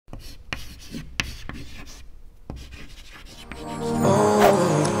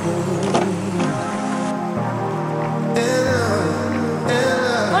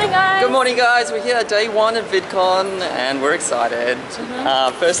morning guys, we're here at day one of Vidcon and we're excited.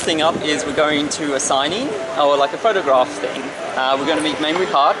 First thing up is we're going to a signing, or like a photograph thing. We're going to meet Memory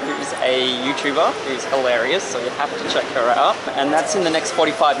Heart, who's a YouTuber who's hilarious, so you have to check her out. And that's in the next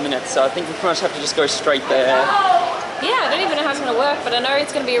 45 minutes, so I think we pretty much have to just go straight there. Yeah, I don't even know how it's going to work, but I know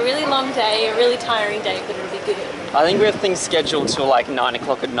it's going to be a really long day, a really tiring day, but it'll be good. I think we have things scheduled till like 9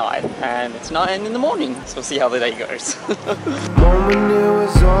 o'clock at night, and it's 9 in the morning, so we'll see how the day goes. Moment it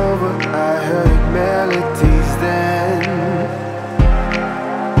was over, I heard melodies then,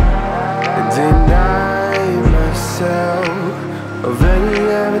 and deny myself of any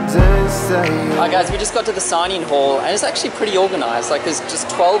evidence that you... Alright guys, we just got to the signing hall, and it's actually pretty organized. Like there's just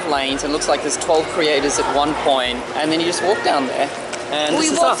 12 lanes, and it looks like there's 12 creators at one point, and then you just walk down there. And we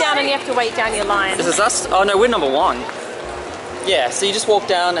walk down and you have to wait down your line. This is us? Oh no, we're number 1. Yeah, so you just walk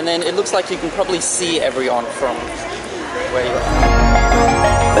down and then it looks like you can probably see everyone from where you are.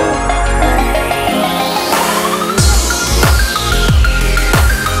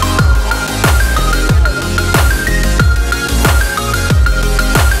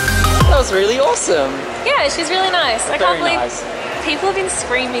 That was really awesome. Yeah, she's really nice. I can't believe people have been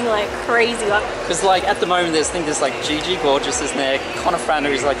screaming like crazy. Because like at the moment there's like Gigi Gorgeous is there, Connor Frander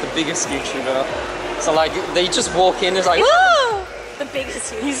is like the biggest YouTuber. So like they just walk in, it's like the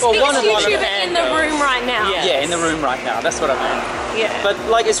biggest YouTuber. Well, biggest YouTuber in the room right now. Yeah, in the room right now. That's what I meant. Yeah. But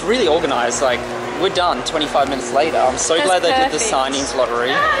like it's really organized. Like we're done 25 minutes later. I'm so glad they did the signings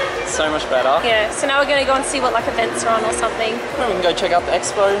lottery. It's so much better. Yeah. So now we're gonna go and see what like events are on or something. Well, we can go check out the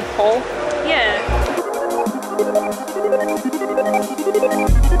expo hall. Yeah.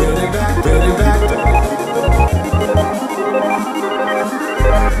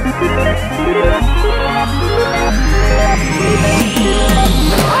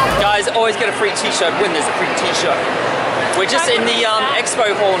 Guys, always get a free t-shirt when there's a free t-shirt. We're just in the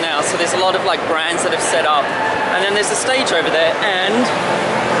expo hall now, so there's a lot of like brands that have set up, and then there's a stage over there, and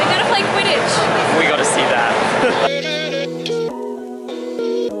we're gonna play Quidditch. We gotta see that.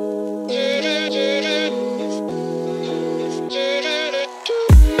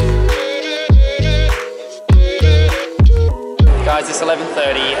 Guys, it's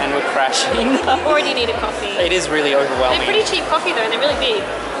 11:30 and we're crashing. Already need a coffee. It is really overwhelming. They're pretty cheap coffee though, and they're really big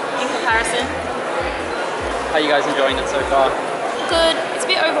in comparison. How are you guys enjoying it so far? Good. It's a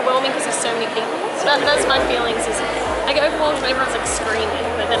bit overwhelming because there's so many people. So that's my feelings. Is I get overwhelmed when everyone's like screaming,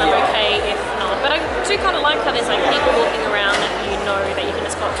 but then I'm okay if not. But I do kind of like how there's like people walking around that you know that you can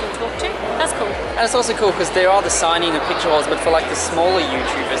just go up to and talk to. That's cool. And it's also cool because there are the signing and picture halls, but for like the smaller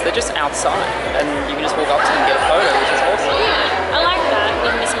YouTubers, they're just outside and you can just walk up to them and get a photo, which is awesome. Yeah, I like that.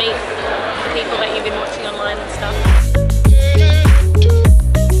 You can just meet the people that you've been watching online and stuff.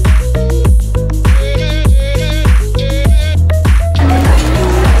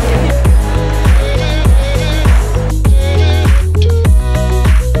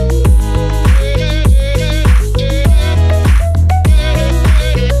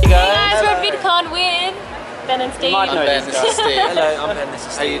 You might know Ben, this is Steve. Hello, I'm Ben, this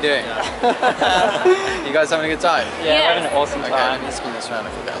is Steve. How you doing? You guys having a good time? Yeah, we're having an awesome time. Okay, let me spin this around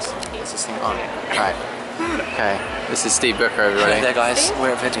for you guys. Is this thing on? Right. Okay, this is Steve Booker, everybody. Hey there guys,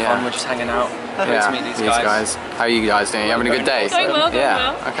 we're at Vidcon, we're just hanging out. Great to meet these guys. How are you guys doing? You having a good day? Going well, going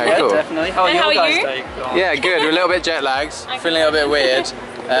well. Okay, cool. Definitely. How are you guys doing? Yeah, good. We're a little bit jet lagged, feeling a little bit weird.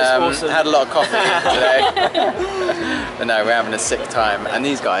 Had a lot of coffee today. But no, we're having a sick time, and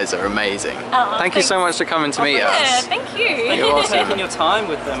these guys are amazing. Thank you so much for coming to meet us. Yeah, thank you. You're awesome. Taking your time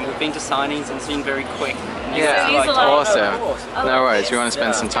with them. We've been to signings and it's been very quick. Yeah, awesome. No worries, we want to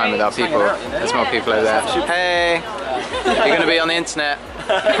spend some time with our people. There's more people over there. Hey, you're going to be on the internet.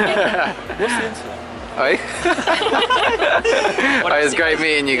 What's the internet? Oh, it's great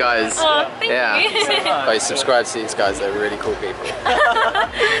meeting you guys. Oh, thank you. Oh, subscribe to these guys, they're really cool people.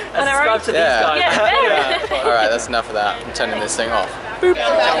 And subscribe to these guys. Yeah. Alright, that's enough of that. I'm turning this thing off.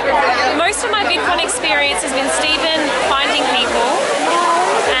 Most of my VidCon experience has been Stephen finding people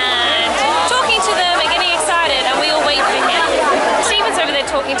and talking to them and getting excited, and we all wait for him. Stephen's over there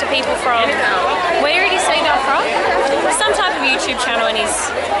talking to people from, where did he say they're from? Some type of YouTube channel, and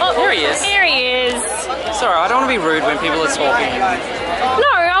he's... Oh, here he is. Here he is. Sorry, I don't want to be rude when people are talking.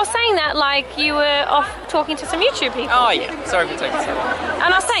 No, I was saying that like you were off talking to some YouTube people. Oh yeah, sorry for taking so long. And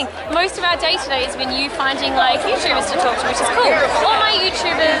I was saying, most of our day today has been you finding like YouTubers to talk to, which is cool. All my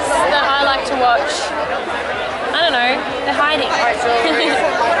YouTubers that I like to watch, I don't know, they're hiding.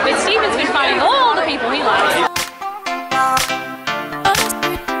 But Stephen's been finding all the people he likes.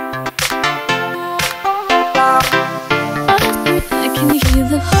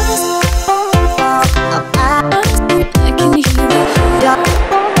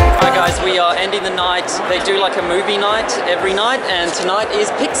 night, they do like a movie night every night, and tonight is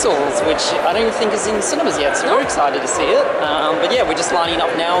Pixels, which I don't even think is in cinemas yet, so we're excited to see it. But yeah, we're just lining up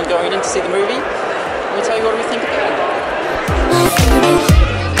now and going in to see the movie. Let me tell you what we think about it.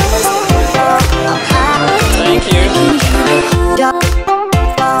 Thank you.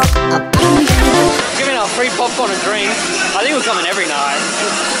 Giving out free popcorn and drinks. I think we're coming every night.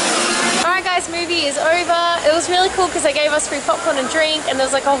 Alright guys, movie is over. It was really cool because they gave us free popcorn and drink, and there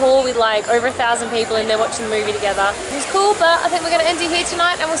was like a hall with like over 1,000 people in there watching the movie together. It was cool, but I think we're going to end it here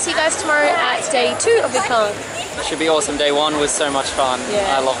tonight, and we'll see you guys tomorrow at day 2 of Vidcon. Should be awesome. Day 1 was so much fun.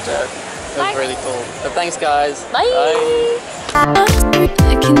 Yeah. I loved it. It was really cool. But thanks guys. Bye. Bye.